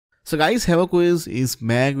So guys, Havoc is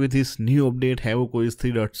back with his new update, Havoc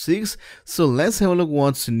 3.6. So let's have a look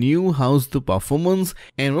what's new, how's the performance,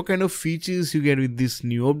 and what kind of features you get with this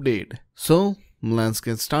new update. So let's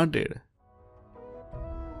get started.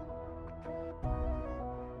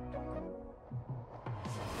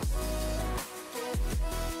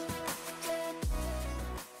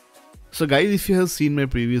 So guys, if you have seen my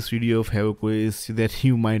previous video of Havoc, that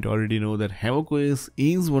you might already know that Havoc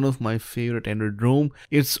is one of my favorite Android ROM.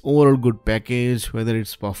 It's overall good package, whether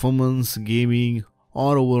it's performance, gaming,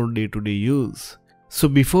 or overall day-to-day use. So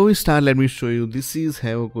before we start, let me show you, this is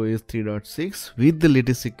Havoc 3.6 with the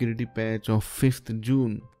latest security patch of 5th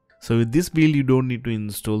June. So with this build, you don't need to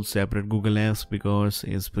install separate Google apps because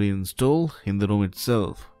it's pre-installed in the ROM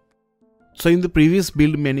itself. So in the previous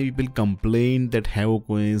build, many people complained that Havoc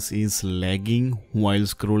is lagging while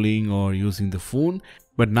scrolling or using the phone,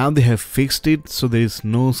 but now they have fixed it, so there is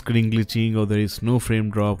no screen glitching or there is no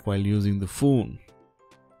frame drop while using the phone.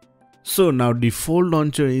 So now default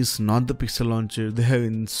launcher is not the Pixel launcher. They have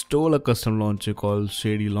installed a custom launcher called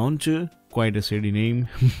Shady launcher. Quite a shady name,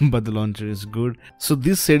 but the launcher is good. So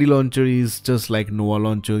this shady launcher is just like Nova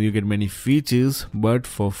launcher. You get many features but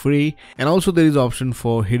for free, and also there is option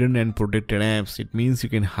for hidden and protected apps. It means you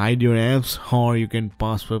can hide your apps or you can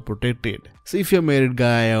password protect it. So if you're a married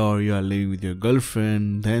guy or you are living with your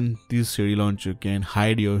girlfriend, then this shady launcher can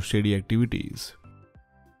hide your shady activities.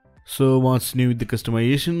 So what's new with the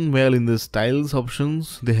customization? Well, in the styles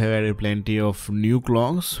options, they have added plenty of new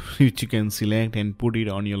clocks which you can select and put it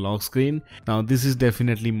on your lock screen. Now this is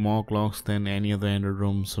definitely more clocks than any other Android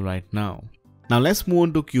ROMs right now. Now let's move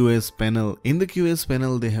on to QoS panel. In the QoS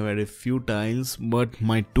panel, they have added few tiles, but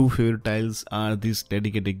my two favorite tiles are this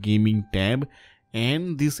dedicated gaming tab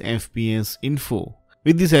and this FPS Info.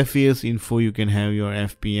 With this FPS Info, you can have your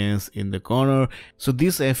FPS in the corner. So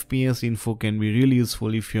this FPS Info can be really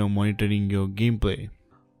useful if you are monitoring your gameplay.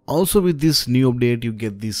 Also with this new update, you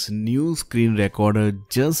get this new screen recorder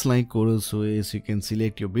just like CorusOS. You can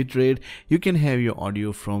select your bitrate. You can have your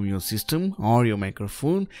audio from your system or your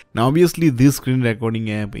microphone. Now obviously this screen recording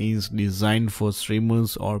app is designed for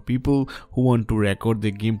streamers or people who want to record their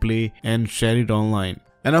gameplay and share it online.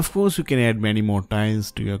 And of course, you can add many more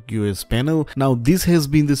tiles to your QoS panel. Now this has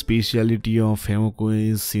been the speciality of Havoc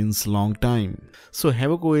since long time. So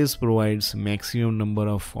Havoc provides maximum number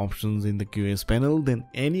of options in the QoS panel than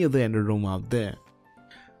any other Android ROM out there.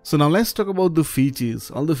 So now let's talk about the features.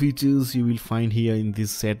 All the features you will find here in this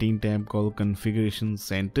setting tab called Configuration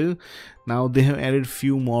Center. Now they have added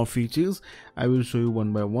few more features. I will show you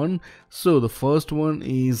one by one. So the first one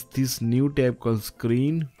is this new tab called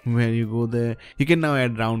Screen, where you go there. You can now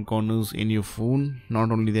add round corners in your phone. Not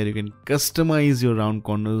only that, you can customize your round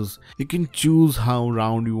corners. You can choose how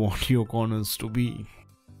round you want your corners to be.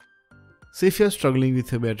 So if you're struggling with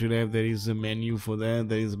your battery life, there is a menu for that.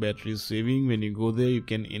 There is battery saving. When you go there, you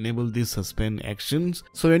can enable this suspend actions.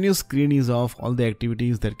 So when your screen is off, all the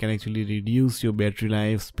activities that can actually reduce your battery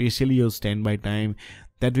life, especially your standby time,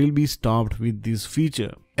 that will be stopped with this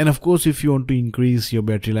feature. And of course, if you want to increase your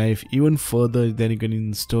battery life even further, then you can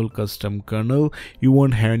install custom kernel. You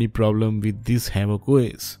won't have any problem with this Havoc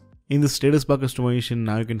OS. In the status bar customization,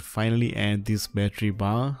 now you can finally add this battery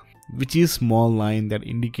bar, which is small line that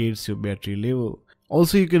indicates your battery level.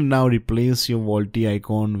 Also, you can now replace your VoLTE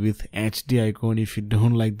icon with HD icon if you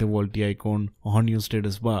don't like the VoLTE icon on your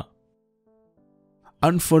status bar.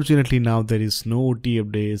 Unfortunately, now there is no OT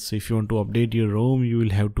updates. So if you want to update your ROM, you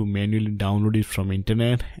will have to manually download it from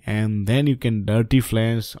internet, and then you can dirty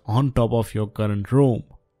flash on top of your current ROM.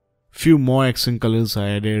 Few more accent colors are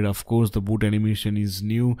added. Of course, the boot animation is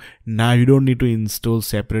new. Now you don't need to install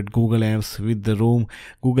separate Google apps with the ROM.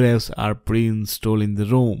 Google apps are pre-installed in the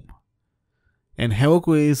ROM. And Havoc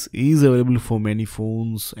is available for many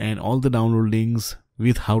phones, and all the download links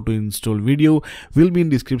with how to install video will be in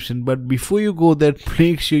description. But before you go there,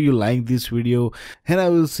 make sure you like this video, and I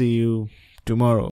will see you tomorrow.